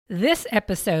This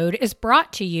episode is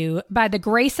brought to you by the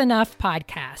Grace Enough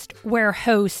podcast, where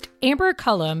host Amber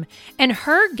Cullum and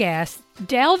her guests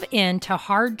delve into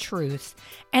hard truths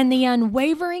and the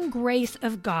unwavering grace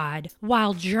of God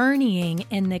while journeying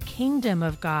in the kingdom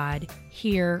of God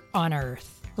here on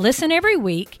earth. Listen every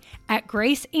week at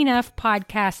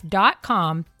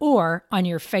graceenoughpodcast.com or on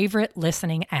your favorite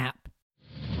listening app.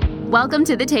 Welcome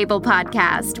to the Table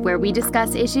Podcast, where we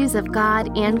discuss issues of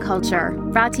God and culture.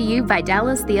 Brought to you by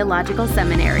Dallas Theological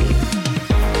Seminary.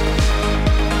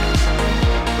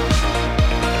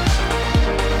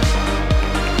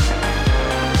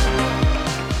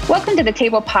 Welcome to the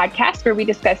Table Podcast, where we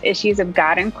discuss issues of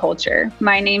God and culture.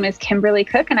 My name is Kimberly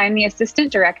Cook, and I'm the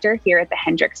Assistant Director here at the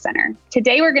Hendricks Center.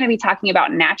 Today, we're going to be talking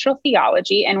about natural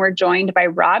theology, and we're joined by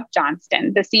Rob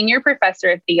Johnston, the Senior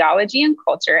Professor of Theology and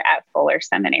Culture at Fuller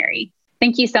Seminary.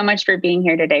 Thank you so much for being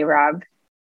here today, Rob.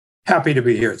 Happy to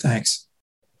be here. Thanks.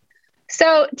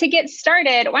 So to get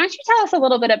started, why don't you tell us a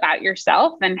little bit about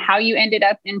yourself and how you ended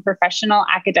up in professional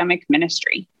academic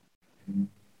ministry?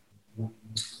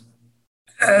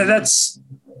 That's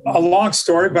a long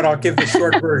story, but I'll give the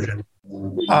short version.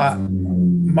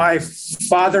 My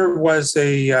father was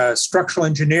a structural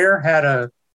engineer, had a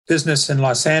business in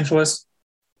Los Angeles,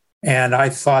 and I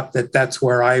thought that that's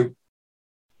where I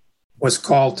was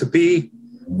called to be.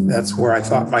 That's where I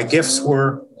thought my gifts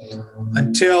were,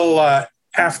 until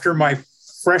after my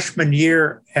freshman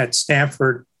year at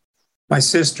Stanford, my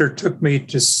sister took me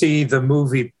to see the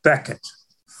movie Becket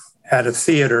at a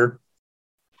theater.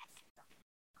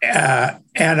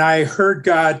 And I heard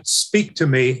God speak to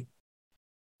me.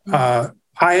 I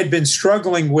had been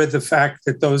struggling with the fact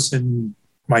that those in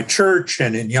my church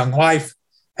and in Young Life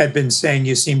had been saying,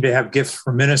 you seem to have gifts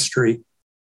for ministry.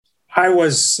 I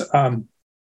was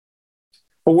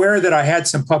aware that I had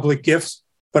some public gifts,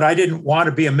 but I didn't want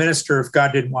to be a minister if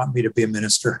God didn't want me to be a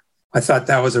minister. I thought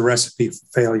that was a recipe for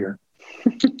failure.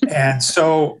 And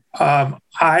so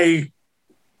I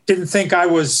didn't think I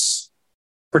was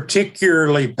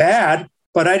particularly bad,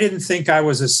 but I didn't think I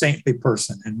was a saintly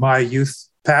person. And my youth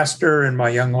pastor and my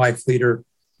Young Life leader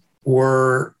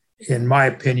were, in my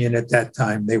opinion, at that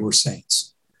time, they were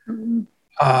saints. Mm-hmm.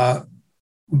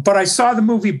 But I saw the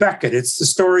movie Becket. It's the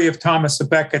story of Thomas à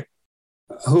Becket,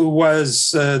 who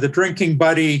was the drinking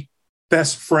buddy,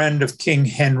 best friend of King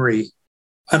Henry,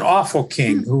 an awful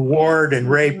king who warred and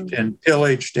raped and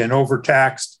pillaged and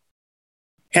overtaxed.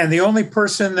 And the only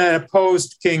person that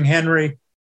opposed King Henry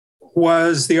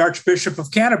was the Archbishop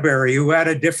of Canterbury, who had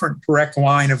a different direct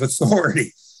line of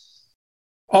authority.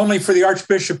 Only for the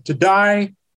Archbishop to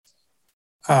die,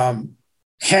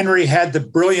 Henry had the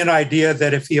brilliant idea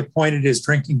that if he appointed his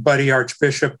drinking buddy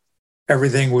Archbishop,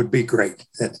 everything would be great,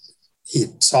 that he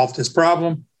solved his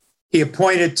problem. He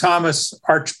appointed Thomas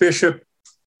Archbishop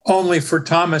only for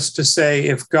Thomas to say,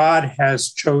 if God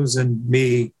has chosen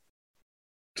me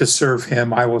to serve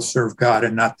him, I will serve God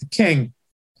and not the king.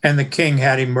 And the king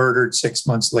had him murdered 6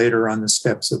 months later on the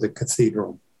steps of the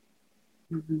cathedral.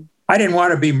 Mm-hmm. I didn't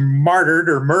want to be martyred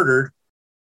or murdered,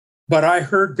 but I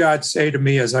heard God say to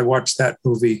me as I watched that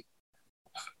movie,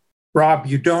 Rob,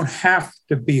 you don't have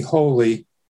to be holy.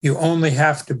 You only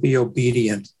have to be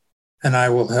obedient, and I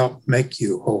will help make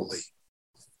you holy.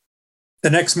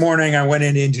 The next morning, I went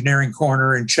into Engineering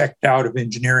Corner and checked out of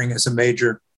engineering as a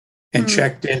major and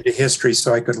checked into history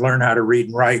so I could learn how to read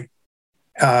and write,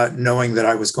 knowing that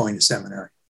I was going to seminary.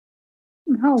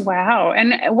 Oh, wow.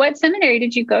 And what seminary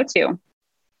did you go to?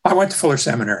 I went to Fuller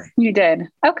Seminary. You did?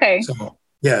 Okay. So,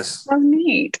 yes. So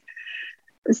neat.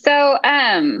 So,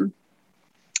 oh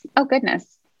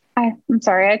goodness. I'm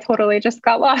sorry. I totally just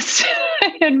got lost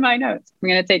in my notes. I'm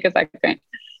going to take a second.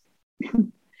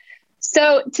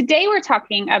 So today we're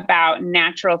talking about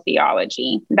natural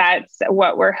theology. That's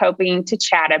what we're hoping to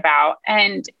chat about.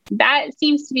 And that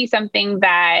seems to be something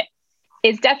that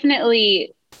is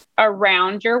definitely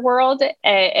around your world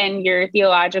and your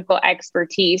theological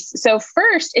expertise. So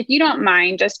first, if you don't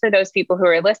mind, just for those people who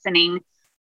are listening,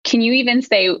 can you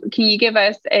give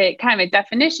us a kind of a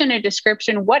definition, a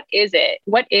description? What is it?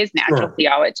 What is natural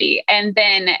theology? And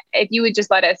then if you would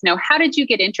just let us know, how did you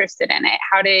get interested in it?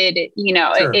 How did,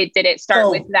 did it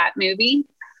start with that movie?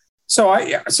 So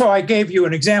I gave you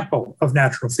an example of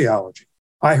natural theology.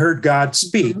 I heard God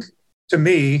speak to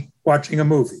me watching a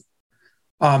movie.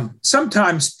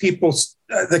 Sometimes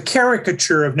the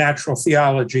caricature of natural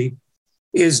theology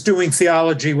is doing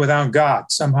theology without God,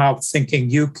 somehow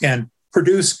thinking you can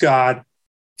produce God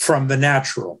from the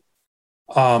natural.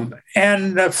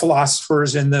 And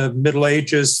philosophers in the Middle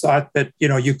Ages thought that,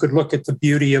 you could look at the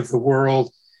beauty of the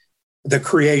world, the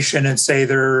creation, and say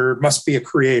there must be a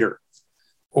creator.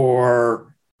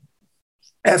 Or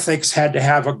ethics had to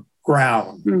have a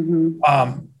ground.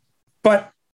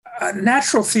 But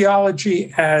natural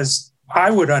theology, as I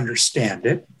would understand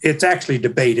it, it's actually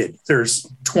debated. There's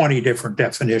 20 different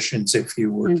definitions if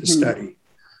you were to study.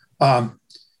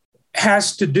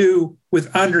 Has to do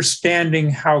with understanding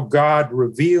how God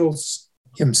reveals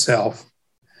himself,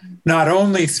 not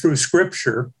only through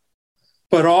Scripture,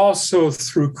 but also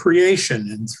through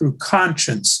creation and through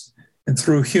conscience and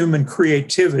through human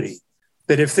creativity.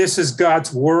 That if this is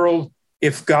God's world,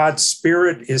 if God's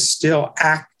Spirit is still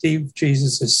active,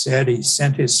 Jesus has said he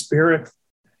sent his Spirit,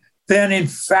 then in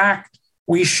fact,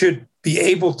 we should be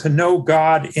able to know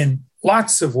God in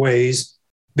lots of ways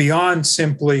beyond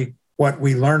simply what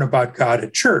we learn about God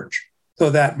at church.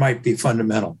 So that might be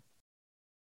fundamental.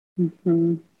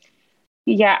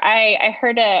 Yeah, I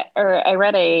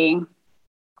read a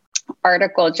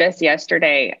article just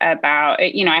yesterday about,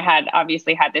 I had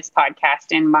obviously had this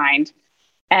podcast in mind,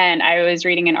 and I was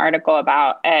reading an article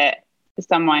about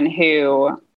someone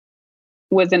who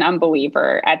was an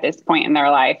unbeliever at this point in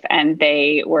their life, and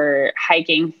they were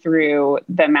hiking through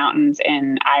the mountains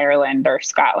in Ireland or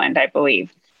Scotland, I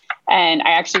believe. And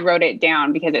I actually wrote it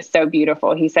down because it's so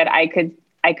beautiful. He said, I could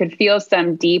feel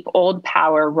some deep old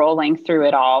power rolling through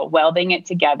it all, welding it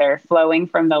together, flowing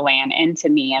from the land into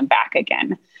me and back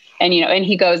again. And, and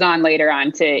he goes on later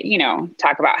on to,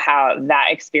 talk about how that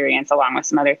experience, along with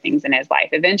some other things in his life,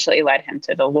 eventually led him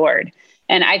to the Lord.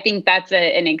 And I think that's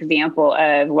an example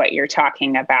of what you're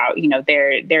talking about.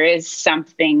 There is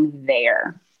something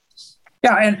there.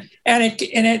 Yeah,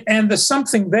 and the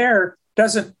something there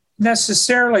doesn't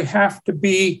necessarily have to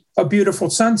be a beautiful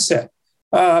sunset.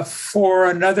 For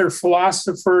another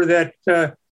philosopher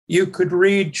that you could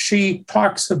read, she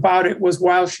talks about it was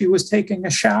while she was taking a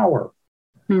shower.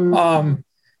 Balaam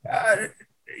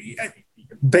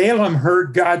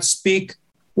heard God speak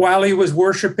while he was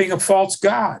worshiping a false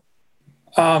god.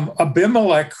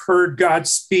 Abimelech heard God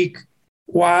speak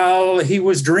while he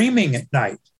was dreaming at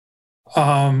night.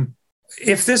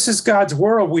 If this is God's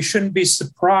world, we shouldn't be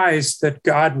surprised that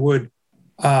God would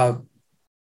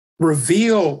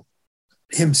reveal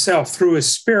himself through his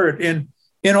Spirit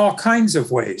in all kinds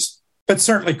of ways. But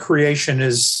certainly creation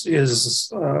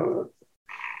is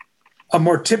a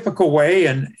more typical way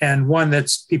and one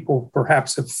that people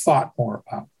perhaps have thought more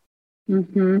about.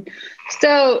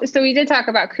 So we did talk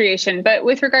about creation, but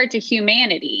with regard to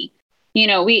humanity,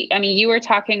 you were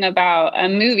talking about a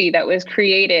movie that was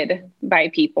created by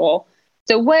people.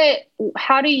 So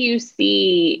how do you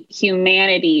see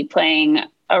humanity playing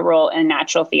a role in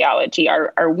natural theology?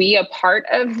 Are we a part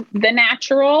of the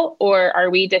natural, or are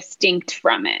we distinct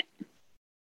from it?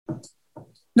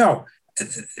 No.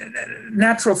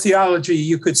 Natural theology,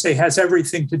 you could say, has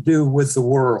everything to do with the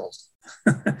world.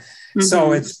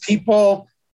 So it's people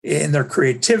in their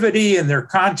creativity and their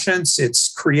conscience,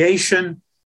 it's creation,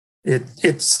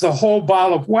 it's the whole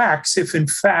ball of wax if in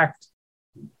fact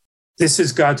this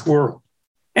is God's world.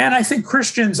 And I think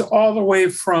Christians all the way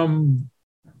from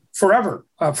forever,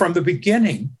 from the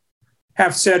beginning,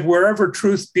 have said wherever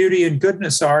truth, beauty, and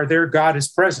goodness are, there God is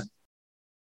present.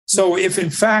 So if in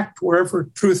fact wherever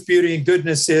truth, beauty, and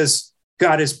goodness is,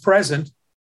 God is present,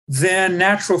 then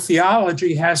natural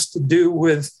theology has to do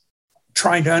with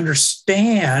trying to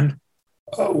understand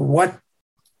what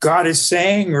God is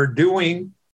saying or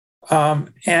doing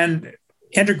and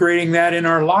integrating that in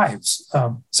our lives.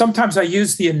 Sometimes I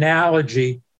use the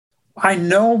analogy, I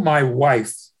know my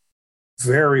wife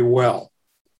very well.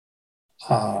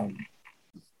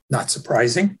 Not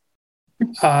surprising.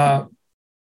 I'm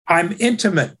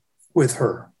intimate with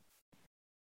her.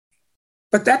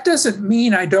 But that doesn't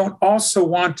mean I don't also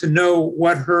want to know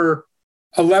what her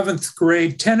 11th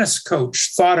grade tennis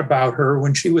coach thought about her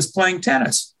when she was playing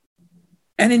tennis.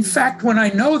 And in fact, when I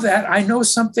know that, I know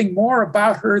something more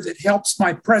about her that helps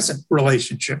my present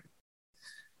relationship.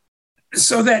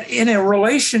 So that in a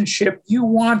relationship, you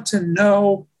want to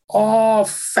know all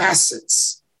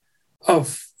facets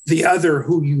of the other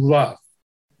who you love.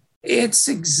 It's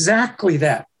exactly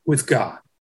that with God.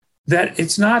 That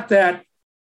it's not that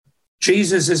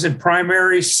Jesus isn't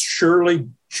primary, surely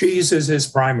Jesus is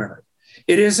primary.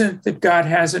 It isn't that God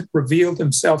hasn't revealed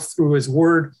himself through his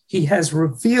word. He has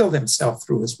revealed himself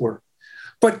through his word.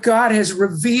 But God has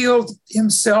revealed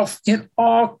himself in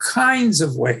all kinds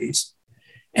of ways.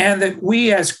 And that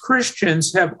we as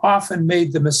Christians have often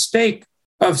made the mistake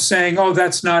of saying, oh,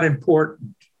 that's not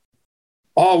important.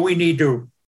 All we need to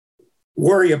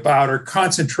worry about or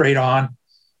concentrate on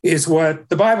is what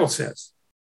the Bible says.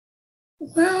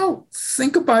 Well,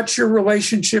 think about your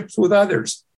relationships with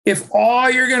others. If all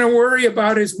you're going to worry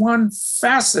about is one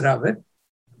facet of it,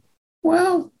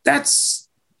 well, that's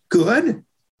good.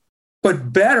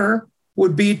 But better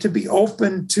would be to be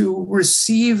open to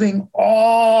receiving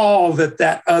all that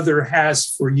that other has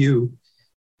for you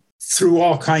through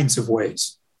all kinds of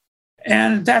ways.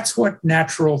 And that's what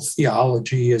natural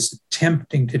theology is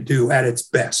attempting to do at its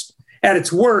best. At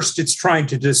its worst, it's trying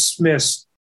to dismiss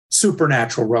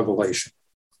supernatural revelation.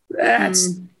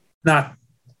 That's not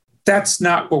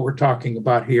what we're talking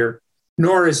about here,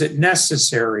 nor is it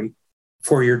necessary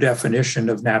for your definition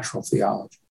of natural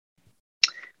theology.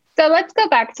 So let's go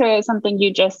back to something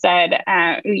you just said.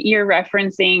 You're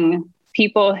referencing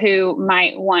people who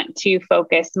might want to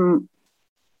focus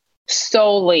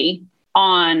solely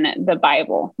on the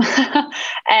Bible,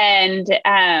 and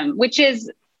which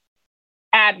is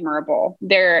admirable.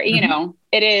 There, you know,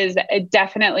 it is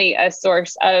definitely a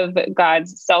source of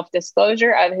God's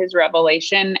self-disclosure, of his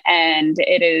revelation. And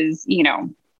it is, you know,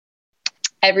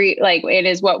 it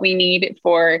is what we need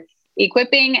for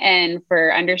equipping and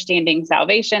for understanding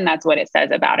salvation. That's what it says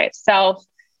about itself.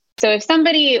 So if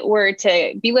somebody were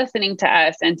to be listening to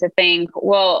us and to think,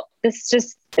 well, this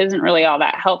just isn't really all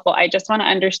that helpful. I just want to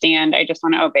understand. I just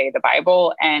want to obey the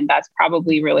Bible. And that's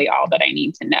probably really all that I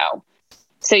need to know.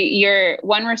 So your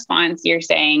one response you're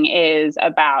saying is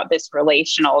about this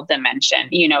relational dimension.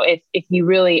 You know, if you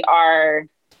really are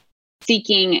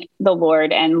seeking the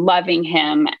Lord and loving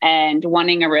him and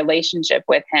wanting a relationship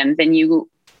with him, then you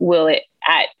will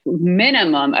at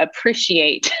minimum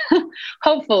appreciate,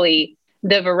 hopefully,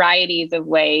 the varieties of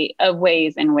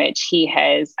ways in which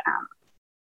he's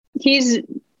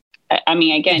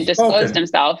disclosed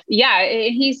himself. Yeah,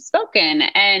 he's spoken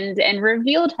and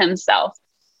revealed himself.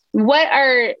 What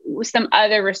are some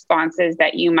other responses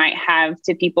that you might have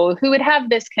to people who would have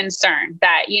this concern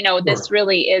that, you know, this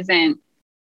really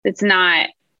it's not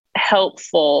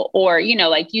helpful, or, you know,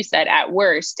 like you said, at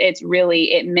worst, it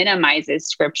minimizes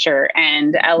scripture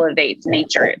and elevates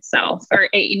nature itself, or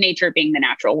nature being the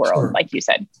natural world, like you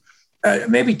said?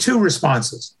 Maybe two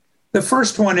responses. The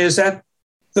first one is that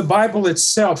the Bible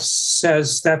itself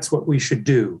says that's what we should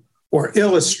do, or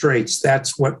illustrates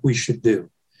that's what we should do.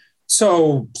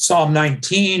 So Psalm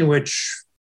 19, which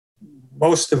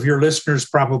most of your listeners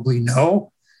probably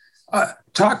know,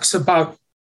 talks about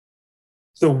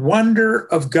the wonder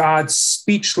of God's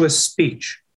speechless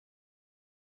speech.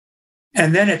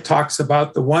 And then it talks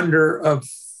about the wonder of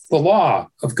the law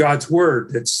of God's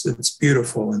word. It's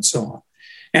beautiful and so on.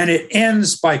 And it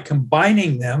ends by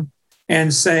combining them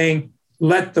and saying,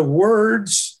 let the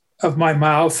words of my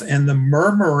mouth and the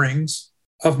murmurings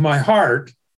of my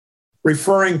heart,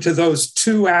 referring to those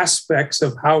two aspects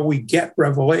of how we get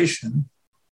revelation,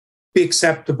 be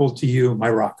acceptable to you, my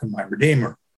rock and my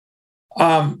redeemer.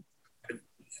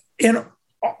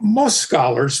 Most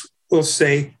scholars will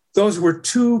say those were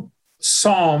two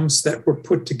psalms that were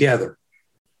put together,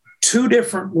 two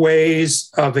different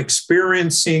ways of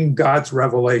experiencing God's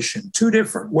revelation, two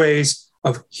different ways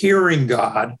of hearing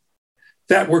God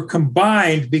that were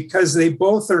combined because they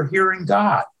both are hearing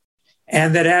God.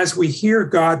 And that as we hear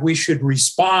God, we should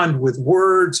respond with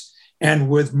words and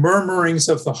with murmurings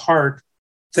of the heart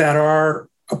that are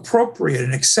appropriate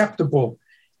and acceptable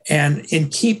and in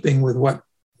keeping with what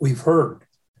we've heard.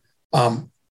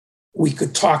 We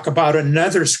could talk about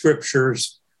another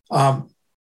scriptures. I'm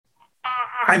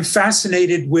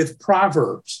fascinated with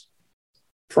Proverbs.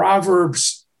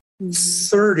 Proverbs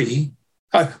 30.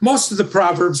 Most of the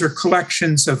Proverbs are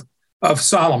collections of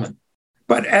Solomon.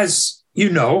 But as you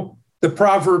know, the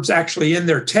Proverbs actually in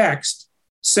their text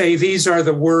say these are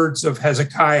the words of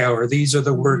Hezekiah, or these are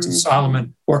the words of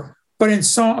Solomon. But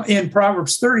in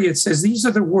Proverbs 30, it says these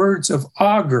are the words of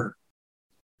Agur.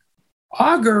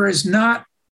 Agur is not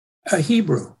a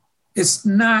Hebrew. It's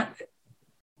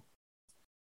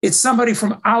somebody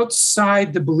from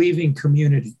outside the believing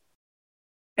community.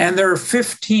 And there are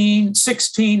 16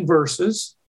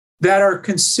 verses that are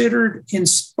considered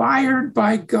inspired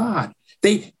by God.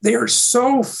 They are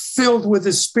so filled with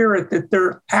the Spirit that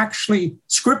they're actually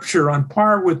scripture on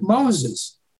par with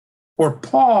Moses or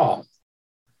Paul.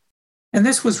 And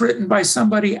this was written by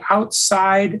somebody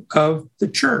outside of the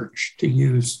church, to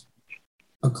use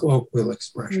a colloquial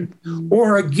expression.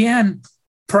 Or again,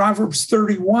 Proverbs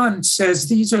 31 says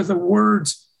these are the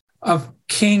words of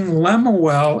King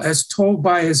Lemuel as told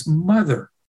by his mother.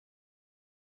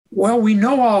 Well, we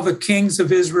know all the kings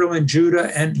of Israel and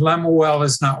Judah, and Lemuel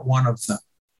is not one of them.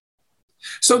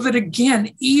 So that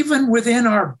again, even within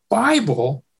our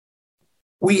Bible,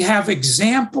 we have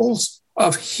examples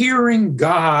of hearing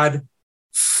God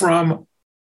from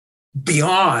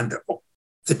beyond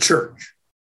the church,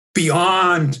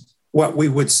 beyond what we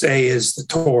would say is the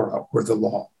Torah or the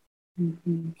law.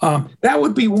 That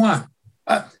would be one.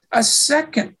 A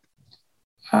second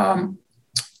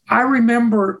I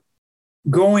remember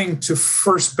going to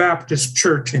First Baptist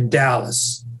Church in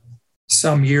Dallas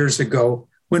some years ago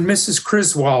when Mrs.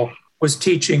 Criswell was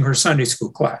teaching her Sunday school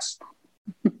class.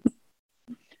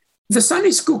 The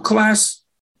Sunday school class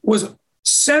was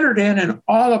centered in and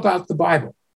all about the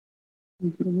Bible.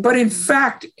 But in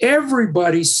fact,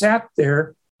 everybody sat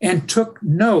there and took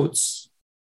notes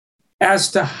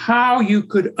as to how you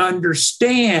could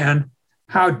understand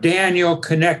how Daniel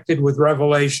connected with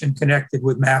Revelation, connected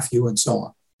with Matthew, and so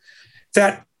on.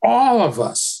 That all of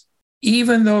us,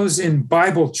 even those in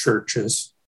Bible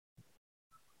churches,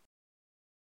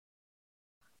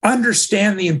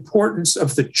 understand the importance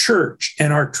of the church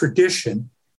and our tradition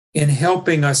in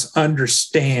helping us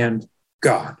understand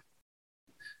God.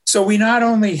 So we not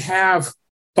only have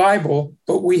Bible,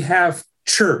 but we have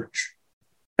church.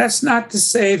 That's not to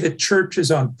say that church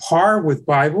is on par with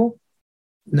Bible.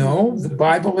 No, the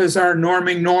Bible is our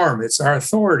norming norm. It's our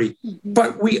authority.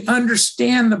 But we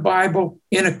understand the Bible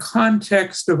in a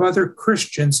context of other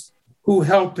Christians who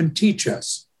help and teach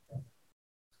us.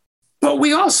 But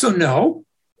we also know,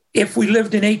 if we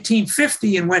lived in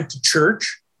 1850 and went to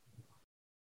church,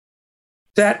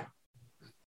 that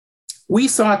we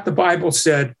thought the Bible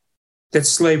said that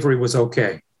slavery was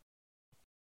okay.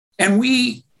 And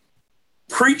we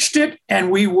preached it, and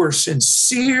we were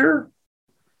sincere.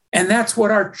 And that's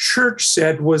what our church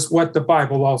said was what the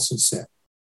Bible also said.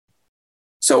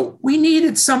 So we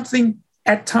needed something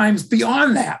at times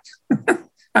beyond that.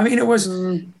 I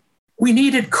mean, we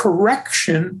needed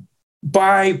correction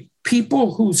by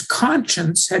people whose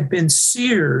conscience had been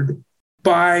seared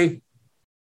by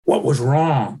what was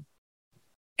wrong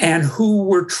and who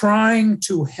were trying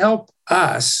to help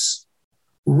us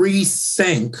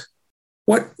rethink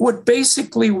what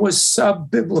basically was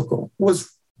sub-biblical,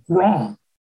 was wrong.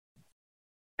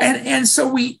 And so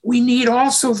we need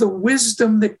also the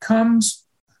wisdom that comes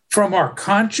from our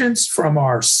conscience, from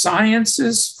our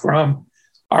sciences, from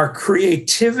our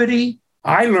creativity.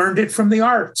 I learned it from the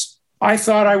arts. I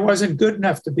thought I wasn't good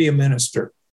enough to be a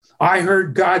minister. I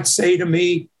heard God say to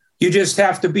me, you just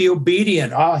have to be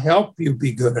obedient. I'll help you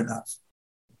be good enough.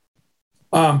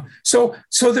 So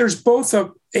there's both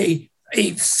a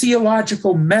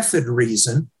theological method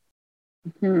reason.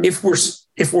 If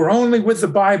we're only with the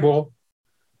Bible,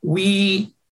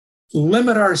 we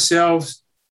limit ourselves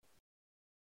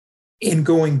in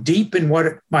going deep in what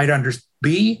it might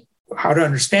be, how to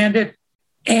understand it,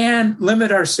 and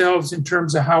limit ourselves in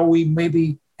terms of how we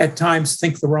maybe at times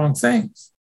think the wrong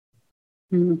things.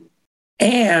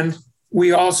 And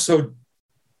we also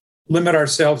limit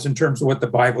ourselves in terms of what the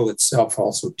Bible itself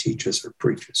also teaches or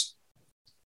preaches.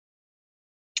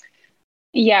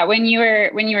 Yeah, when you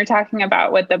were talking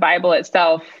about what the Bible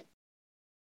itself,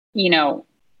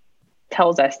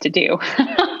 tells us to do,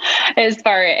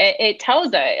 it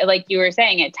tells us, like you were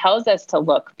saying, it tells us to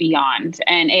look beyond,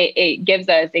 and it gives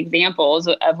us examples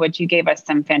of which you gave us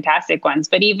some fantastic ones.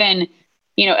 But even,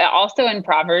 also in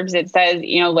Proverbs, it says,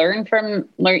 you learn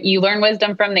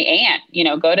wisdom from the ant,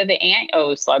 go to the ant,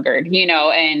 oh sluggard,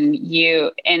 and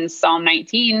you in Psalm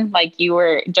 19, like you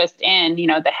were just in,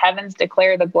 the heavens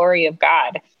declare the glory of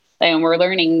God. And we're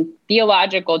learning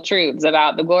theological truths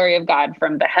about the glory of God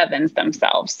from the heavens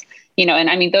themselves,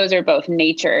 and I mean, those are both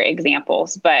nature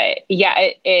examples, but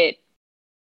yeah,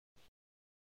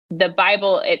 the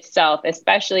Bible itself,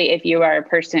 especially if you are a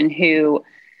person who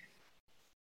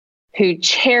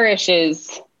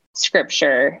cherishes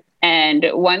scripture and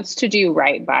wants to do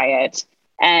right by it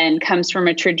and comes from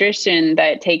a tradition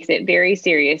that takes it very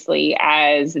seriously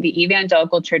as the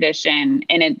evangelical tradition,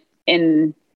 and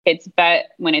when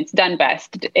it's done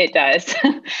best, it does,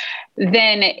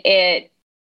 then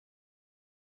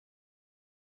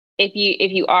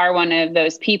if you are one of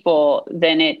those people,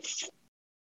 then it's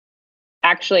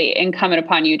actually incumbent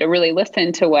upon you to really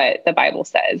listen to what the Bible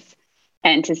says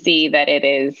and to see that it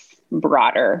is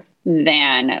broader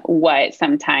than what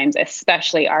sometimes,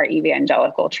 especially our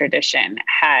evangelical tradition,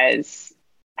 has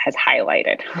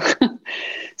highlighted.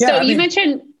 So you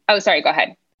mentioned, oh, sorry, go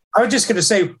ahead. I was just going to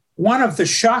say, one of the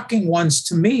shocking ones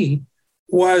to me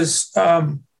was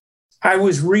I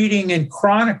was reading in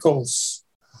Chronicles,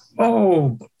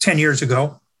 10 years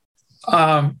ago.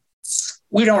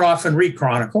 We don't often read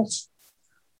Chronicles.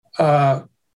 And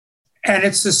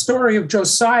it's the story of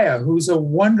Josiah, who's a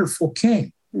wonderful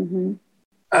king.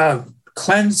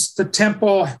 Cleansed the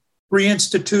temple,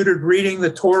 reinstituted reading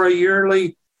the Torah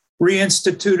yearly,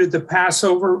 reinstituted the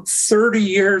Passover, 30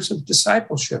 years of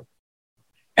discipleship.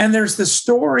 And there's the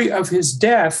story of his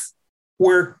death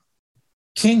where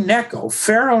King Necho,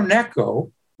 Pharaoh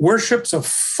Necho, worships a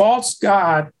false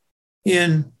god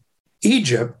in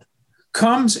Egypt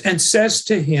comes and says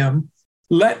to him,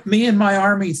 let me and my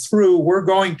army through. We're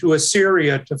going to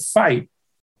Assyria to fight.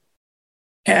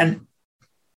 And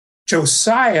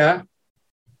Josiah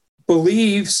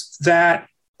believes that,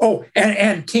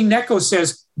 and King Necho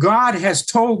says, God has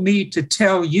told me to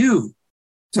tell you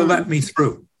to let me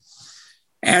through.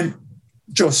 And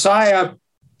Josiah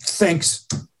thinks,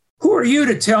 who are you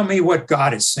to tell me what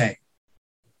God is saying?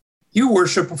 You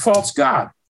worship a false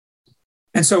god.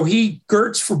 And so he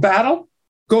girds for battle,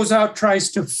 goes out,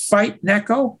 tries to fight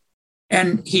Necho,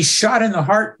 and he's shot in the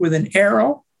heart with an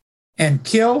arrow and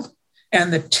killed.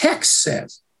 And the text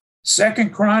says,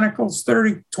 2 Chronicles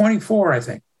 30:24, I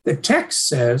think, the text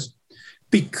says,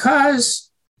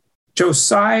 because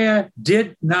Josiah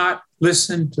did not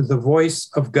listen to the voice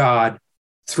of God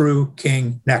through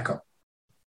King Necho.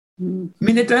 I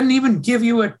mean, it doesn't even give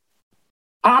you an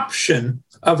option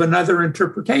of another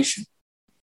interpretation.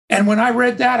 And when I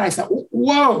read that, I thought,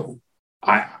 whoa,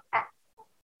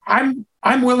 I'm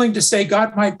willing to say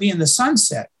God might be in the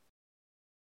sunset.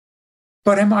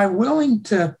 But am I willing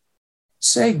to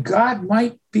say God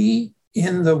might be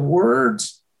in the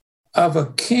words of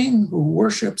a king who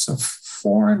worships a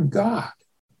foreign god?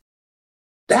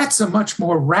 That's a much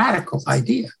more radical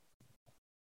idea.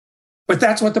 But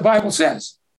that's what the Bible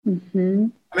says. Mm-hmm.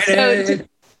 I mean,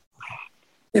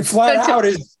 it flat out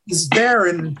is there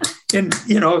in 8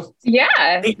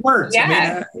 words.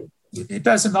 Yeah. I mean, it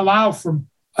doesn't allow for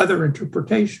other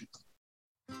interpretation.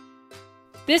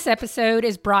 This episode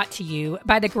is brought to you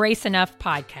by the Grace Enough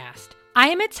podcast. I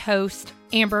am its host,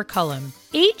 Amber Cullum.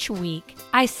 Each week,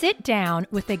 I sit down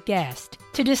with a guest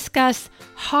to discuss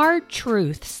hard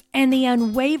truths and the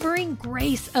unwavering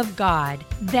grace of God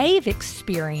they've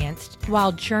experienced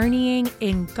while journeying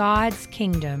in God's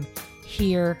kingdom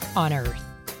here on earth.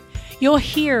 You'll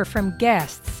hear from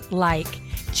guests like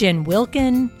Jen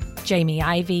Wilkin, Jamie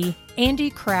Ivey, Andy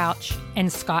Crouch,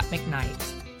 and Scott McKnight.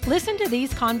 Listen to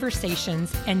these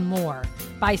conversations and more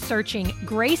by searching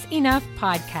Grace Enough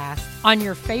Podcast on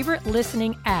your favorite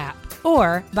listening app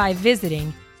or by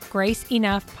visiting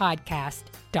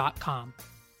graceenoughpodcast.com.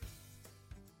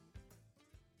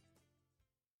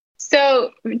 So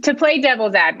to play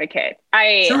devil's advocate,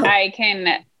 Sure. I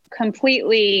can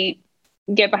completely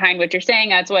get behind what you're saying.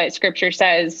 That's what scripture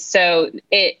says. So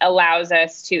it allows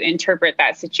us to interpret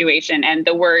that situation and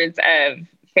the words of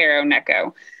Pharaoh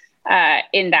Necho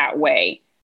in that way.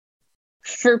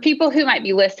 For people who might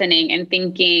be listening and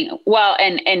thinking, well,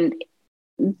 and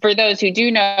for those who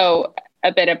do know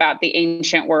a bit about the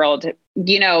ancient world,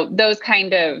 those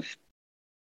kind of,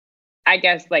 I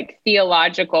guess, like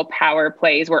theological power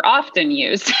plays were often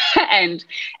used and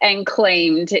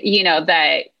claimed,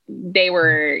 that they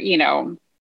were,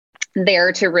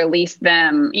 there to release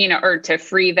them, or to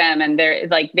free them. And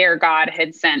their God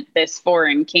had sent this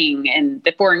foreign king, and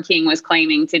the foreign king was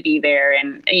claiming to be there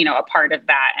and, a part of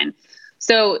that. And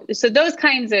so those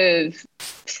kinds of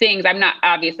things, I'm not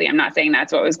saying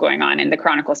that's what was going on in the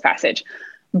Chronicles passage,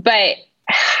 but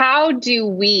how do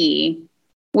we,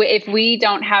 if we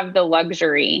don't have the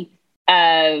luxury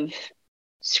of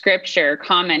scripture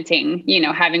commenting,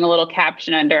 having a little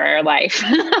caption under our life,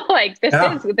 like this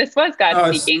was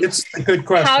God speaking. It's a good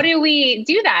question. How do we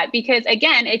do that? Because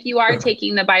again, if you are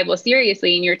taking the Bible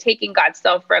seriously and you're taking God's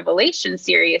self-revelation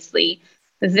seriously,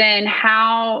 then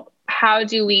how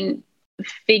do we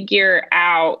figure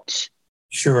out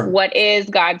what is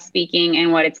God speaking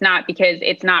and what it's not? Because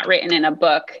it's not written in a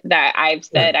book that I've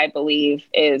said I believe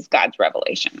is God's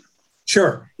revelation.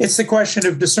 Sure. It's the question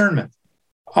of discernment.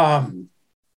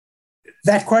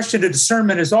 That question of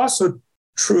discernment is also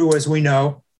true, as we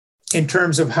know, in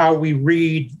terms of how we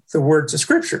read the words of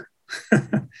Scripture.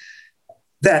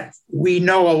 That we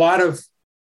know a lot of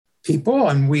people,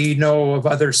 and we know of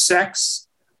other sects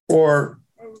or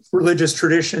religious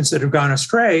traditions that have gone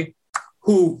astray,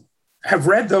 who have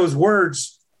read those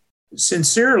words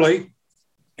sincerely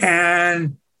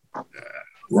and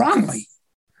wrongly.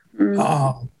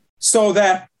 So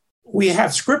that we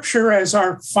have Scripture as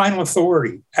our final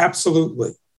authority,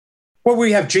 absolutely. Well,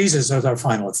 we have Jesus as our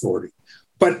final authority,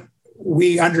 but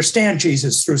we understand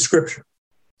Jesus through Scripture.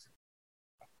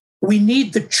 We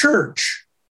need the church.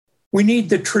 We need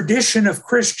the tradition of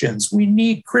Christians. We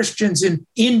need Christians in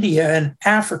India and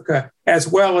Africa, as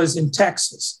well as in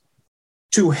Texas,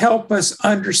 to help us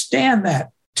understand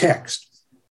that text,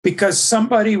 because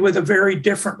somebody with a very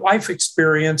different life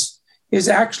experience is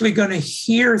actually going to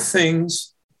hear things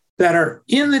that are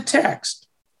in the text,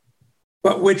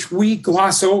 but which we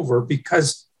gloss over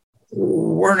because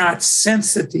we're not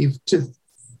sensitive to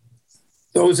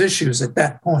those issues at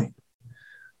that point.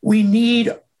 We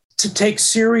need to take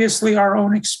seriously our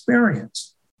own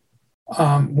experience.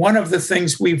 One of the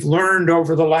things we've learned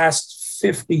over the last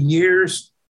 50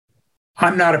 years,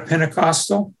 I'm not a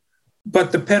Pentecostal,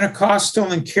 but the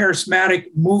Pentecostal and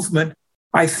charismatic movement,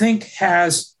 I think,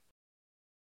 has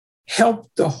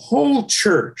helped the whole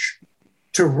church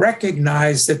to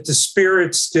recognize that the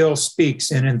Spirit still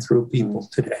speaks in and through people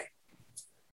today.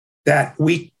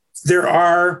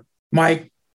 My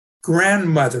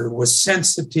grandmother was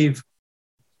sensitive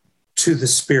to the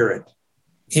Spirit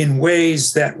in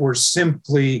ways that were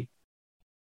simply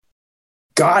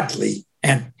godly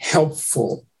and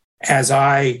helpful as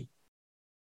I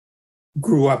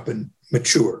grew up and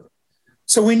matured.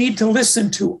 So we need to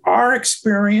listen to our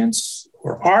experience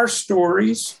or our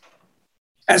stories,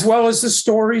 as well as the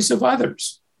stories of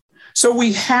others. So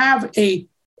we have a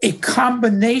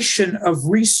combination of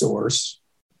resource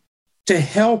to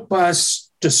help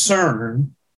us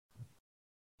discern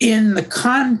in the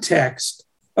context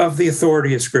of the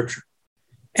authority of Scripture.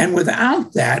 And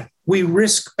without that, we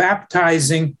risk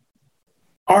baptizing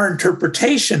our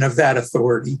interpretation of that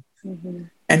authority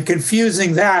and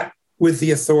confusing that with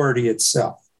the authority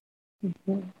itself.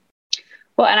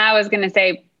 Well, and I was going to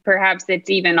say, perhaps it's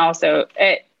even also,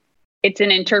 it's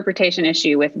an interpretation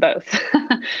issue with both,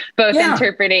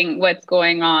 interpreting what's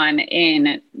going on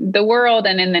in the world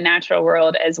and in the natural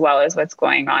world, as well as what's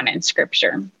going on in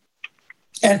Scripture.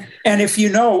 And if you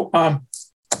know,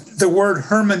 the word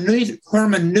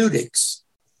hermeneutics,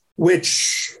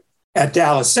 which at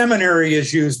Dallas Seminary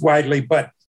is used widely,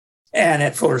 and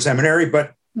at Fuller Seminary,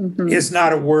 but is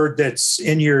not a word that's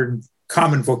in your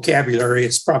common vocabulary.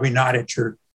 It's probably not at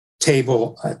your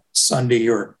table at Sunday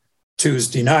or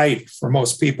Tuesday night for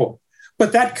most people.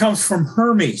 But that comes from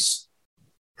Hermes.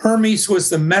 Hermes was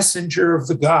the messenger of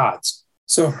the gods.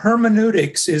 So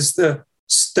hermeneutics is the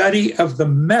study of the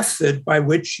method by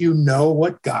which you know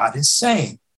what God is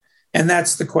saying. And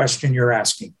that's the question you're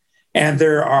asking. And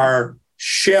there are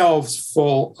shelves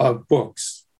full of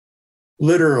books,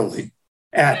 literally,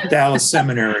 at Dallas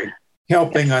Seminary,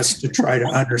 helping us to try to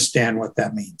understand what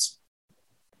that means.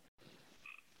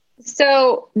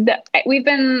 So we've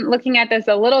been looking at this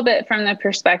a little bit from the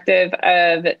perspective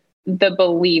of the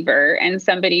believer and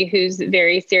somebody who's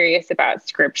very serious about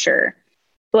Scripture.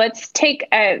 Let's take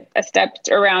a step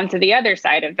around to the other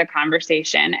side of the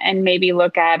conversation and maybe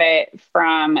look at it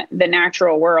from the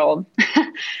natural world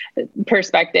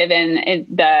perspective and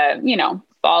the,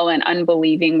 fallen,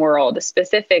 unbelieving world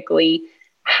specifically.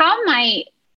 How might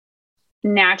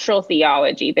natural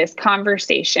theology, this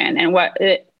conversation and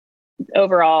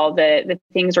overall the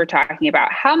things we're talking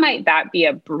about, how might that be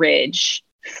a bridge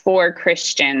for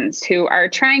Christians who are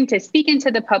trying to speak into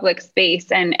the public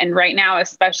space? And right now,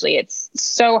 especially, it's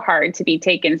so hard to be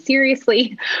taken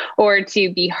seriously or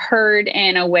to be heard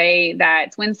in a way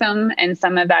that's winsome. And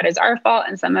some of that is our fault.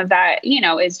 And some of that,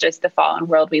 is just the fallen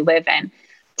world we live in.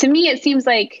 To me, it seems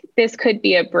like this could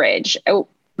be a bridge.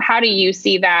 How do you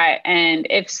see that? And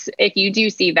if you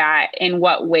do see that, in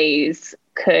what ways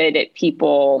could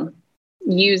people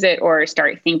use it or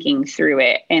start thinking through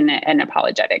it in an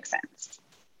apologetic sense?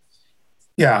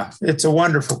 Yeah, it's a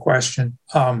wonderful question.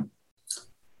 And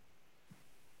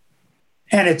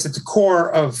it's at the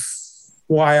core of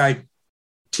why I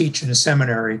teach in a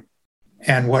seminary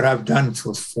and what I've done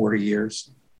for 40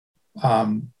 years.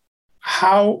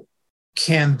 How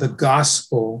can the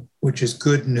gospel, which is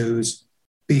good news,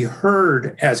 be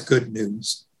heard as good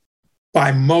news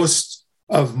by most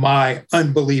of my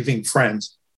unbelieving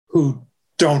friends who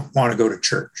don't want to go to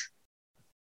church?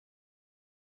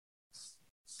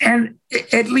 And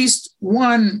at least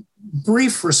one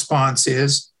brief response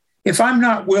is, if I'm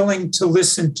not willing to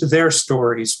listen to their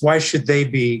stories, why should they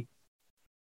be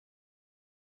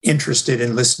interested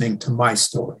in listening to my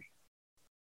story?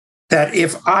 That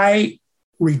if I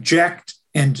reject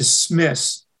and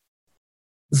dismiss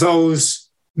those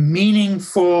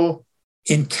meaningful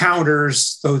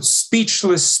encounters, those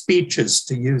speechless speeches,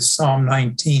 to use Psalm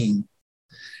 19,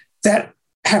 that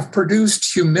have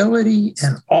produced humility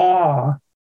and awe.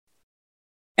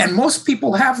 And most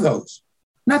people have those,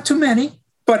 not too many,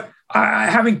 but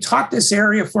having taught this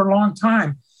area for a long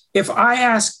time, if I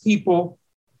ask people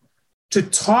to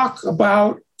talk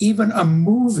about even a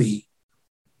movie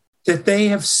that they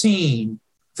have seen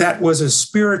that was a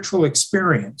spiritual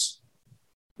experience,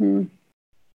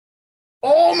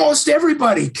 almost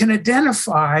everybody can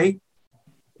identify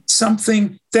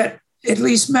something that at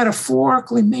least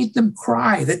metaphorically made them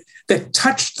cry, that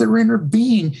touched their inner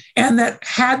being, and that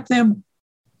had them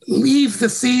leave the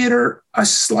theater a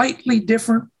slightly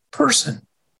different person.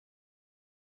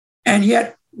 And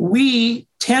yet we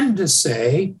tend to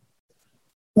say,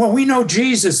 well, we know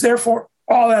Jesus, therefore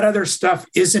all that other stuff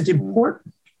isn't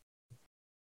important.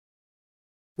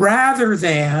 rather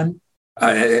than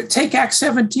take Acts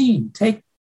 17, take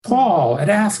Paul at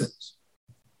Athens.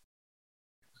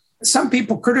 Some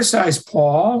people criticize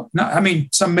Paul,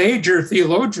 some major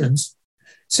theologians,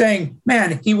 saying,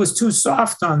 man, he was too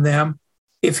soft on them.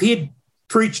 If he'd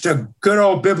preached a good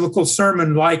old biblical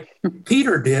sermon like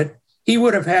Peter did, he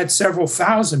would have had several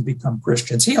thousand become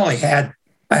Christians. He only had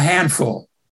a handful.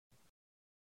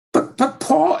 But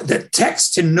Paul, the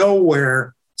text in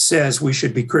nowhere says we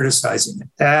should be criticizing it.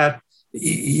 That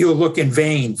you'll look in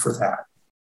vain for that.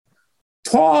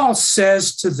 Paul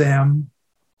says to them,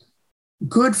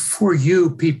 good for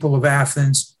you, people of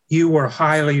Athens, you are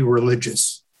highly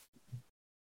religious.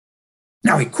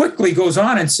 Now he quickly goes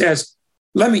on and says,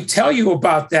 let me tell you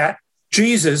about that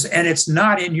Jesus, and it's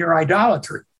not in your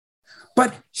idolatry.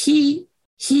 But he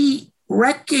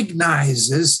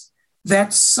recognizes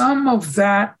that some of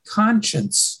that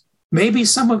conscience, maybe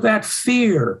some of that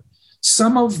fear,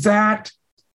 some of that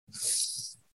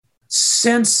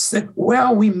sense that,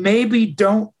 well, we maybe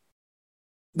don't,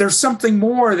 there's something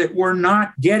more that we're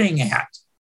not getting at.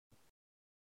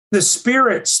 The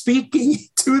Spirit speaking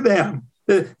to them,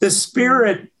 the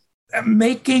Spirit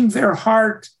making their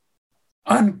heart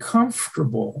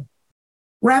uncomfortable.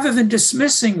 Rather than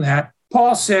dismissing that,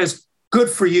 Paul says, good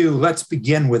for you, let's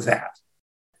begin with that.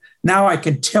 Now I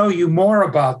can tell you more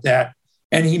about that.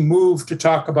 And he moved to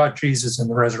talk about Jesus and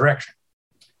the resurrection.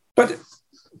 But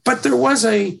there was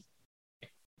a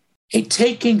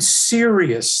taking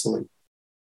seriously.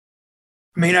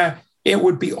 It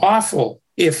would be awful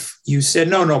if you said,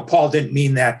 no, Paul didn't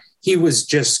mean that. He was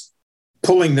just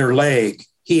pulling their leg.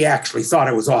 He actually thought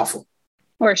it was awful.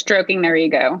 Or stroking their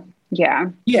ego. Yeah.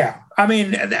 Yeah.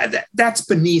 That's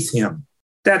beneath him.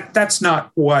 That's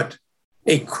not what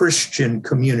a Christian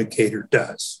communicator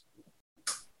does.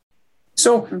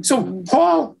 So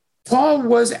Paul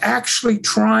was actually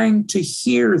trying to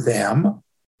hear them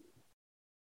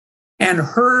and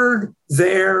heard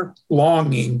their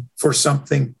longing for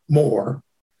something more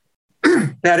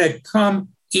that had come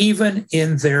even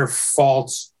in their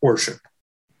false worship.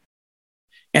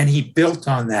 And he built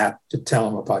on that to tell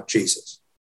them about Jesus.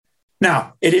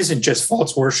 Now, it isn't just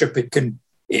false worship. It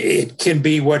can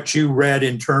be what you read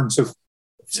in terms of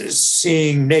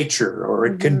seeing nature, or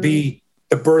it can be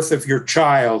the birth of your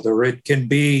child, or it can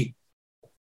be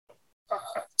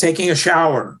taking a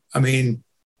shower. In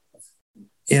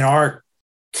our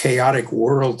chaotic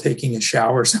world, taking a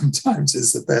shower sometimes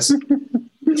is the best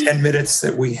 10 minutes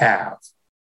that we have.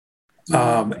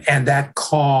 And that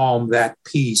calm, that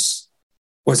peace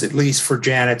was, at least for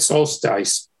Janet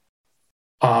Solstice,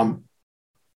 an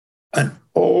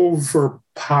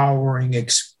overpowering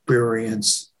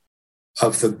experience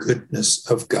of the goodness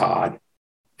of God.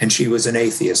 And she was an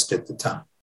atheist at the time.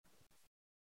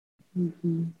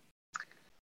 Mm-hmm.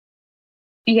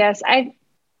 Yes, I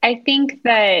think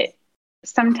that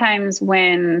sometimes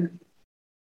when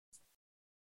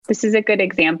this is a good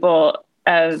example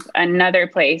of another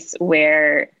place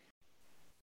where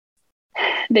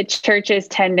the church's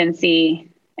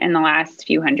tendency in the last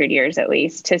few hundred years, at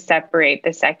least, to separate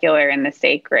the secular and the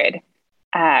sacred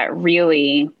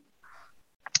really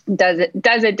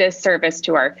does a disservice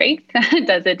to our faith,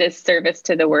 does a disservice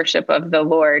to the worship of the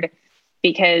Lord,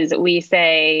 because we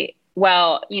say,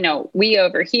 well, we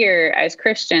over here as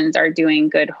Christians are doing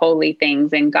good, holy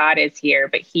things, and God is here,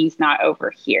 but he's not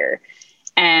over here.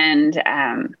 And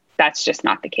that's just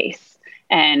not the case.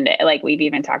 And like we've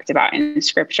even talked about in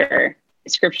Scripture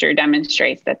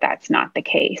demonstrates that that's not the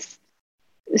case.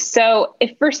 So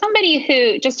if for somebody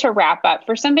who, just to wrap up,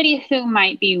 for somebody who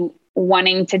might be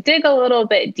wanting to dig a little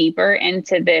bit deeper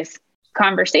into this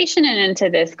conversation and into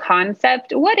this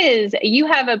concept, you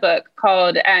have a book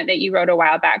called that you wrote a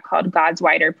while back called God's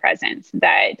Wider Presence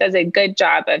that does a good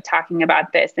job of talking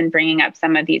about this and bringing up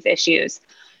some of these issues.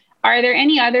 Are there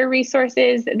any other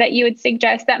resources that you would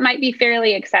suggest that might be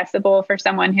fairly accessible for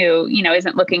someone who,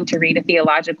 isn't looking to read a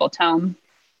theological tome?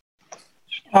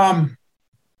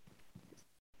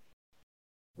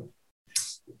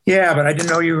 Yeah, but I didn't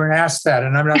know you were going to ask that,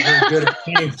 and I'm not very good at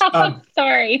names.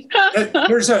 Sorry.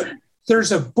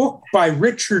 There's a book by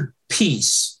Richard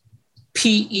Peace,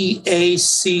 Peace,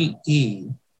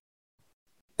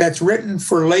 that's written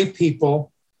for lay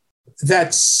people.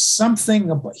 That's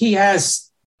something, he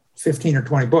has 15 or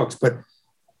 20 books, but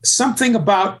something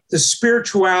about the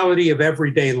spirituality of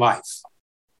everyday life.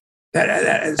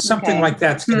 That something like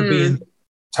that's going to be in the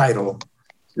title.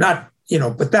 Not,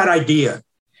 but that idea.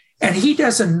 And he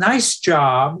does a nice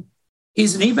job.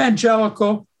 He's an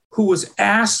evangelical who was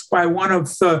asked by one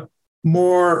of the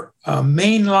more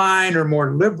mainline or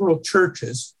more liberal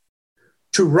churches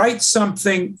to write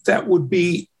something that would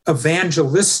be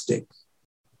evangelistic.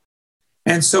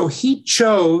 And so he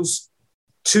chose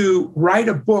to write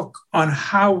a book on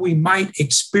how we might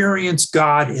experience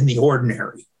God in the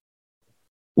ordinary,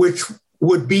 which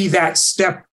would be that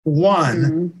step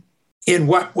one in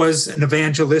what was an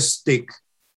evangelistic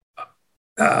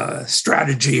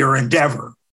strategy or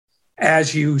endeavor,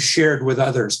 as you shared with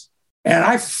others. And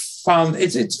I found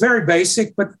it's very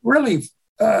basic, but really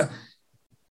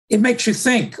it makes you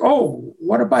think, oh,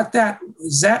 what about that?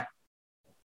 Is that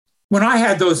when I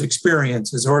had those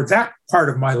experiences or that part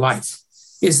of my life,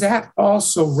 is that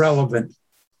also relevant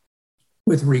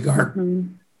with regard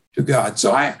to God?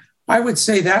 So I would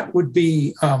say that would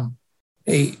be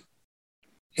a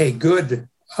good,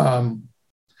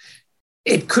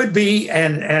 it could be,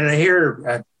 and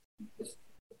here,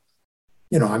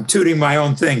 I'm tooting my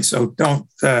own thing, so don't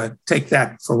take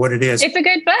that for what it is. It's a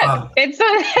good book. It's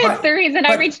the reason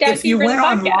I reached out to you for the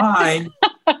podcast. If you went online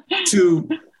to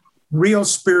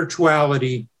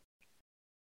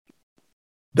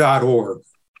realspirituality.org,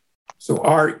 so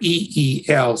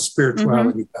REEL,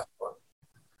 spirituality.org,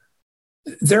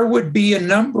 there would be a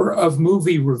number of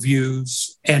movie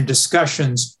reviews and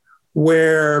discussions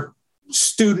where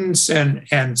students and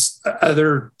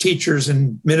other teachers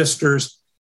and ministers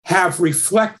have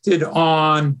reflected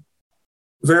on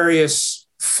various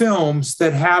films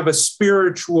that have a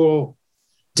spiritual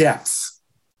depth.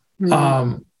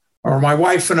 Or my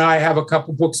wife and I have a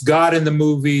couple books, God in the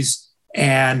Movies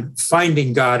and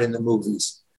Finding God in the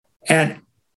Movies. And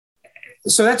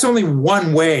so that's only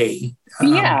one way.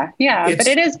 But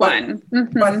it is one.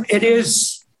 But it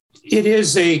is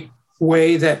a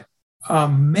way that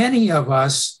many of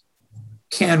us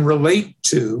can relate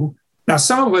to. Now,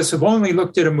 some of us have only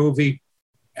looked at a movie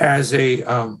as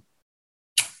a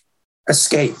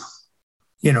escape.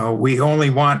 We only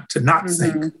want to not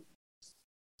think.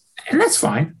 And that's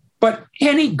fine. But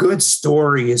any good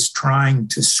story is trying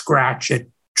to scratch at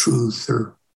truth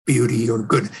or beauty or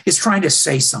good. It's trying to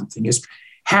say something.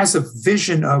 Has a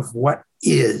vision of what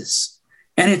is.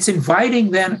 And it's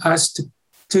inviting then us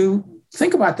to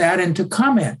think about that and to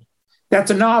comment.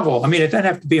 That's a novel. I mean, it doesn't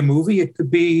have to be a movie. It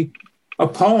could be a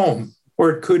poem,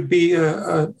 or it could be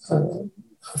a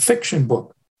fiction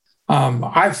book.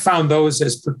 I've found those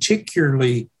as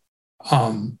particularly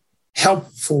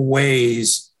helpful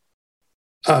ways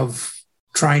of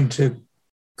trying to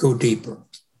go deeper.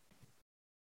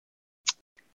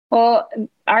 Well,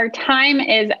 our time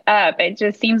is up. It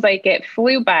just seems like it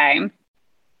flew by,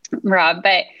 Rob.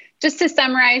 But just to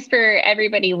summarize for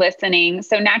everybody listening,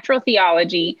 so natural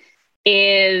theology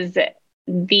is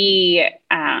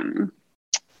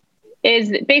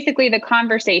basically the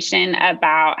conversation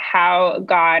about how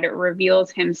God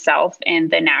reveals himself in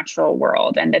the natural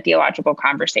world and the theological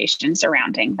conversation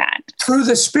surrounding that. Through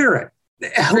the Spirit.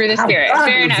 Through the Spirit.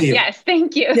 Fair enough. Yes.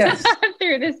 Thank you. Yes.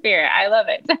 Through the Spirit. I love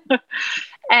it.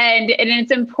 And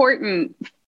it's important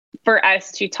for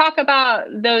us to talk about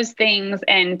those things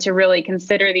and to really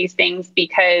consider these things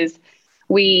because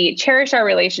we cherish our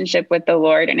relationship with the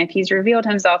Lord. And if he's revealed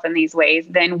himself in these ways,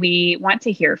 then we want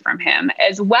to hear from him,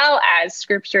 as well as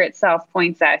Scripture itself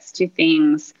points us to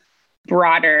things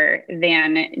broader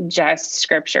than just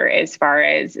Scripture as far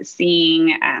as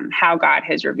seeing how God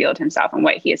has revealed himself and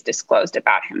what he has disclosed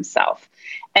about himself.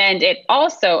 And it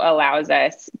also allows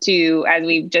us to, as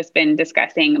we've just been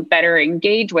discussing, better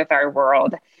engage with our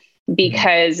world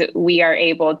because we are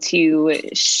able to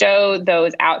show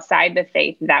those outside the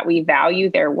faith that we value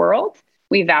their world,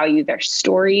 we value their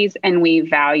stories, and we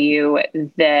value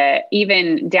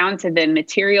even down to the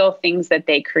material things that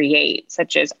they create,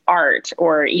 such as art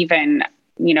or even,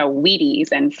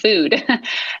 Wheaties and food,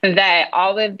 that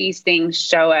all of these things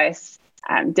show us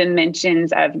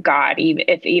dimensions of God,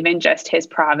 if even just his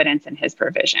providence and his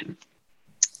provision.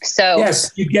 So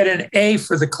yes, you get an A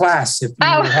for the class if you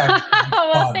were having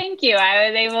well, thank you. I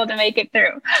was able to make it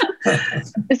through.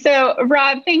 So,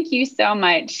 Rob, thank you so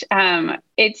much.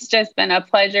 It's just been a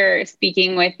pleasure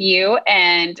speaking with you.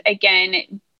 And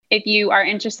again, if you are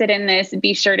interested in this,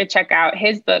 be sure to check out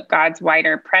his book, God's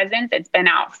Wider Presence. It's been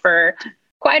out for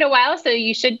quite a while, so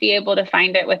you should be able to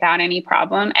find it without any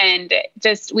problem. And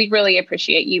we really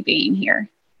appreciate you being here.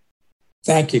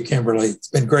 Thank you, Kimberly. It's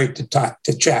been great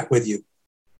to chat with you.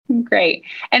 Great.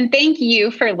 And thank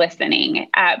you for listening.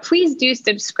 Please do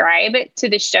subscribe to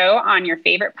the show on your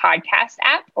favorite podcast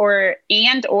app or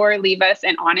leave us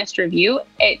an honest review.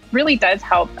 It really does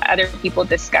help other people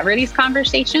discover these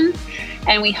conversations.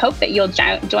 And we hope that you'll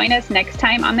join us next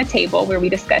time on The Table, where we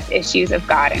discuss issues of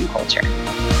God and culture.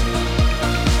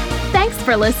 Thanks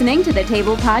for listening to The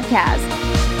Table Podcast.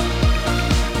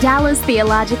 Dallas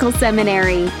Theological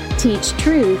Seminary. Teach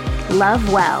truth, Love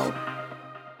Well.